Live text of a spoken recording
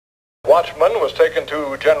watchman was taken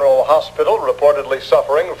to General Hospital, reportedly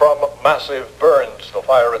suffering from massive burns. The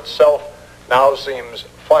fire itself now seems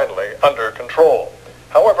finally under control.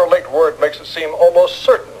 However, late word makes it seem almost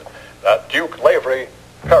certain that Duke Lavery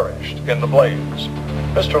perished in the blaze.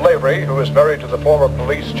 Mr. Lavery, who is married to the former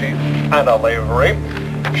police chief, Anna Lavery,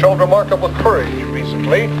 showed remarkable courage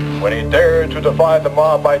recently when he dared to defy the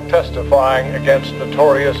mob by testifying against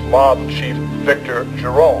notorious mob chief Victor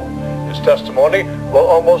Jerome. His testimony will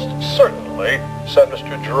almost certainly send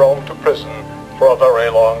Mr. Jerome to prison for a very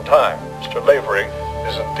long time. Mr. Lavery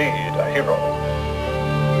is indeed a hero.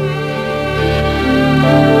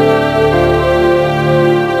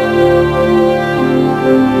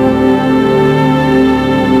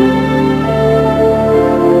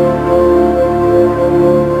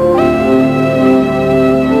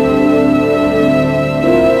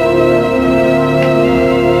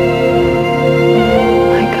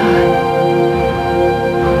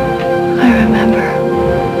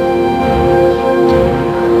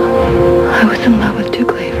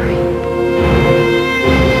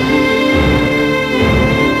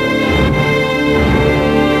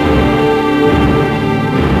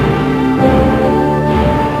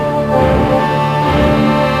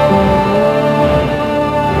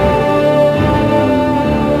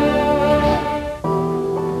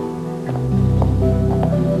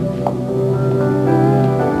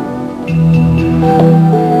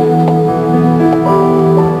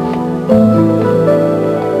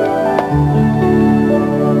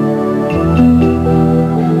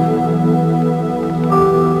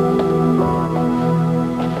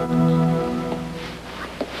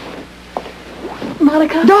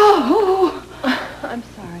 Monica? No! I'm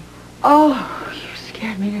sorry. Oh, you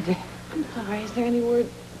scared me to death. I'm sorry. Is there any word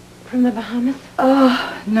from the Bahamas?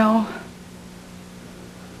 Oh, no.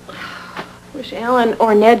 Wish Alan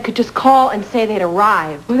or Ned could just call and say they'd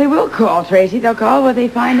arrived. Well, they will call, Tracy. They'll call when they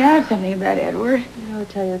find out something about Edward. You know,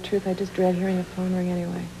 to tell you the truth, I just dread hearing the phone ring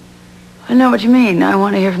anyway. I know what you mean. I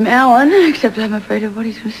want to hear from Alan, except I'm afraid of what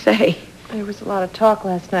he's going to say. There was a lot of talk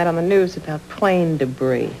last night on the news about plane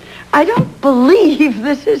debris. I don't believe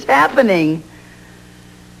this is happening.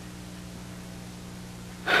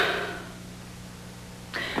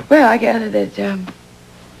 Well, I gather that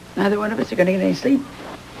neither one of us are going to get any sleep.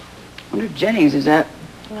 I wonder if Jennings is up.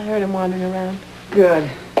 Well, I heard him wandering around. Good.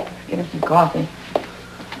 Get him some coffee.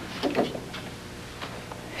 Did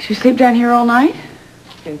you sleep down here all night?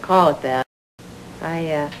 You can call it that.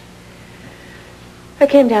 I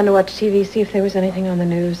came down to watch TV, see if there was anything on the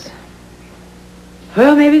news.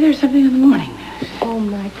 Well, maybe there's something in the morning. Oh,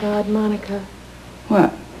 my God, Monica. What?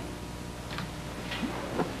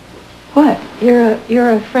 What?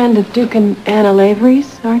 You're a friend of Duke and Anna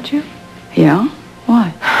Lavery's, aren't you? Yeah?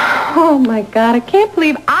 Why? Oh, my God, I can't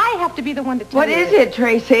believe I have to be the one to tell What you. is it,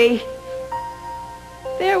 Tracy?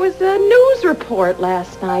 There was a news report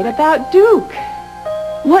last night about Duke.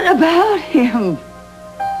 What about him?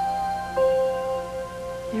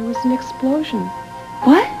 There was an explosion.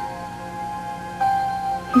 What?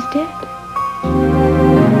 He's dead.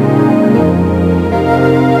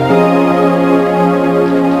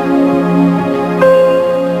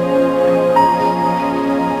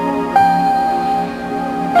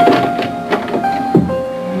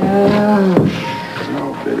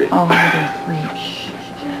 No, baby. Oh, we're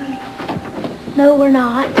asleep. No, we're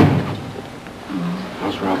not.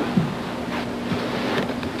 How's Robin?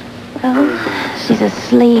 Oh, she's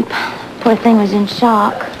asleep. Poor thing was in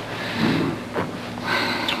shock.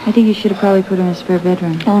 I think you should have probably put her in a spare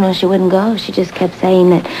bedroom. Oh, no, she wouldn't go. She just kept saying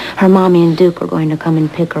that her mommy and Duke were going to come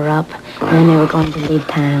and pick her up, and then they were going to leave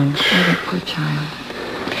town. Oh, that poor child.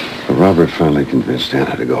 Well, Robert finally convinced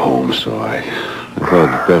Anna to go home, so I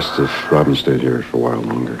thought it best if Robin stayed here for a while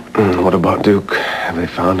longer. What about Duke? Have they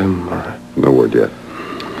found him? Or... No word yet.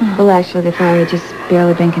 Well, actually, the fire had just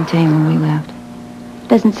barely been contained when we left.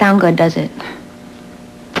 Doesn't sound good, does it?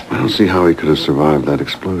 I don't see how he could have survived that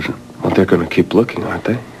explosion. Well, they're going to keep looking, aren't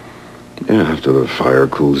they? Yeah, after the fire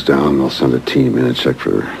cools down, they'll send a team in and check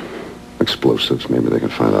for explosives. Maybe they can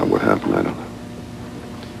find out what happened. I don't know.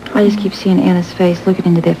 I just keep seeing Anna's face looking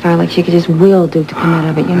into that fire like she could just will Duke to come out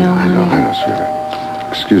of it, you know, I know, honey?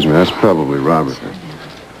 sweetheart. Excuse me, that's probably Robert.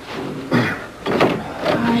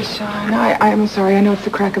 Hi, Sean. I'm sorry. I know it's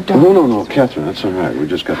the crack of dawn. No, Catherine, that's all right. We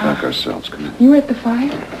just got back ourselves. Come in. You were at the fire?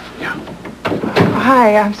 Yeah.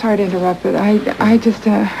 Hi, I'm sorry to interrupt, but I just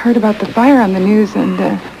heard about the fire on the news, and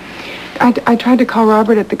I tried to call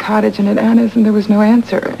Robert at the cottage and at Anna's, and there was no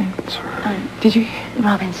answer. That's all right. Did you?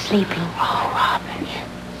 Robin's sleeping. Oh, Robin.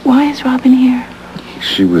 Why is Robin here?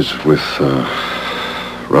 She was with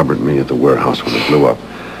Robert and me at the warehouse when it blew up.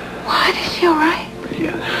 What? Is she all right?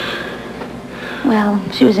 Yeah. Well,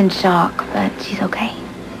 she was in shock, but she's okay.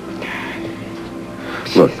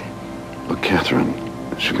 Look, Catherine,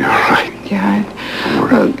 she'll be all right. Yeah.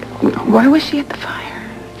 Why was she at the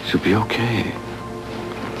fire? She'll be okay.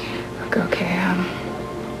 Okay,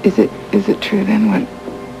 is it true then?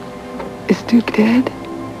 What, is Duke dead?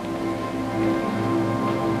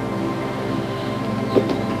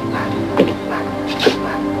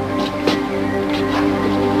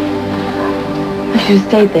 I should have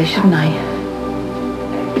stayed there, shouldn't I?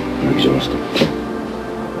 You're exhausted.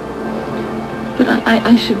 But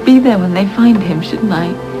I should be there when they find him, shouldn't I?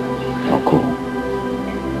 How cool.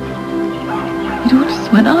 It all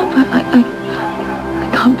just went up.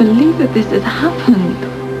 I can't believe that this has happened.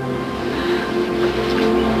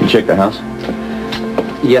 You check the house?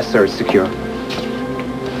 Yes, sir, it's secure.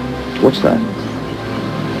 What's that?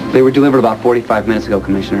 They were delivered about 45 minutes ago,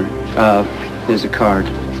 Commissioner. There's a card.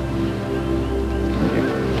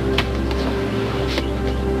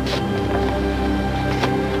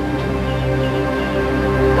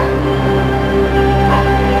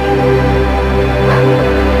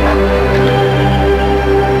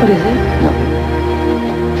 What is it?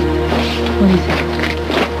 What is it?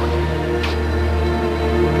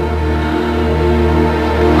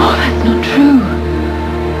 Oh, that's not true.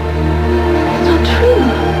 It's not true.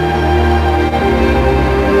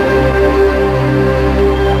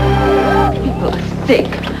 People are sick.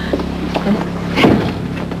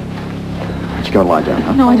 Let's go lie down,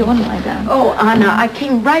 huh? No, I don't want to lie down. Oh, Anna, I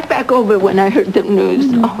came right back over when I heard the news.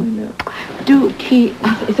 No. Duke,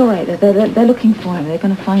 It's all right. They're looking for him. They're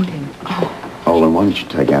going to find him. Oh, then why don't you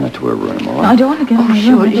take Anna to her room, all No, I right? don't want to get in my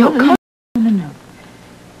sure, room. I don't you'll wanna- No.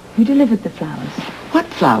 Who delivered the flowers? what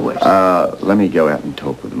flowers? Let me go out and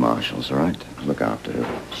talk with the marshals, all right? Look after her.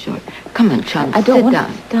 Sure. Come on, Chum, I don't sit want down.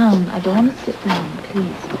 to sit down. I don't want to sit down,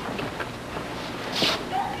 please.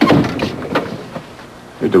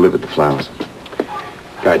 Who delivered the flowers?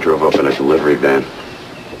 Guy drove up in a delivery van.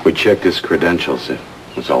 We checked his credentials. It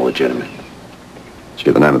was all legitimate. Did you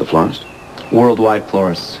get the name of the florist? Worldwide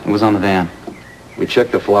florist. It was on the van. We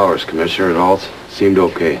checked the flowers, Commissioner. It all seemed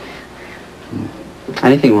okay.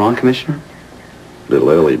 Anything wrong, Commissioner? A little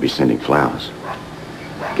early to be sending flowers.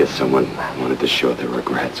 I guess someone wanted to show their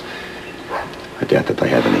regrets. I doubt that they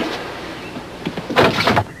have any.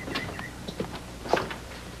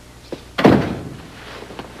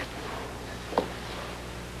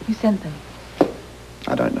 Who sent them?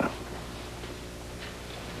 I don't know.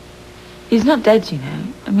 He's not dead, you know.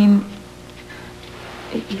 I mean,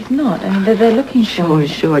 he's not. I mean, they're looking for him.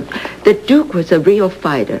 Sure. The Duke was a real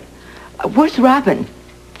fighter. Where's Robin?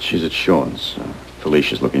 She's at Sean's.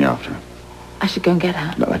 Felicia's looking after her. I should go and get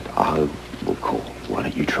her. No, we'll call. Why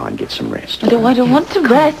don't you try and get some rest? I don't want to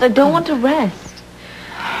rest. I don't want to rest.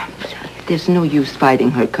 There's no use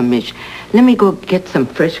fighting her, Commish. Let me go get some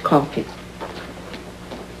fresh coffee.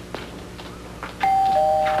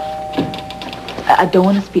 I don't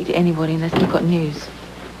want to speak to anybody unless they've got news.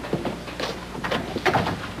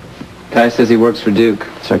 Guy says he works for Duke.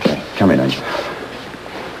 It's okay. Come in, Angel.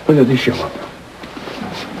 When did he show up?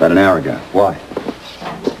 About an hour ago. Why?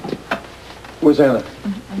 Where's Anna?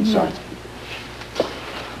 Inside.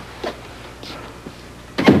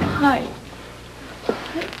 Hi.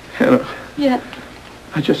 Anna, Yeah,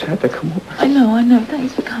 I just had to come over. I know.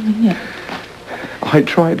 Thanks for coming. Yeah. I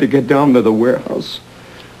tried to get down to the warehouse,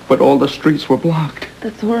 but all the streets were blocked.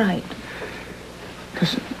 That's all right.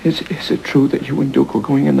 Is it true that you and Duke were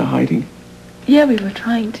going into hiding? Yeah, we were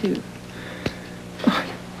trying to.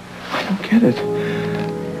 I don't get it.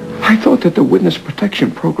 I thought that the witness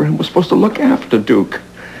protection program was supposed to look after Duke.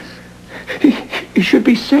 He should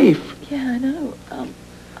be safe. Yeah, I know.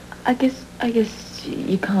 I guess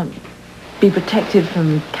you can't be protected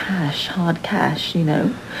from cash, hard cash, you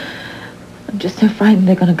know. I'm just so frightened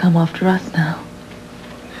they're going to come after us now.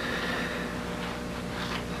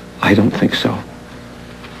 I don't think so.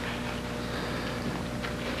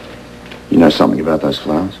 You know something about those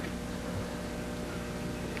flowers?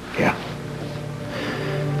 Yeah.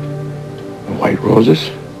 The white roses?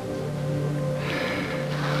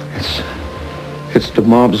 It's the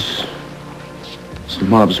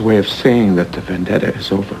mob's way of saying that the vendetta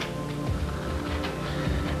is over.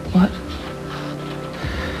 What?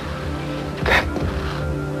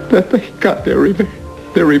 That they got their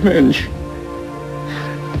revenge.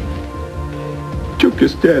 Duke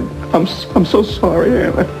is dead. I'm so sorry,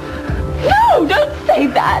 Anna. No, don't say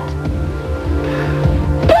that.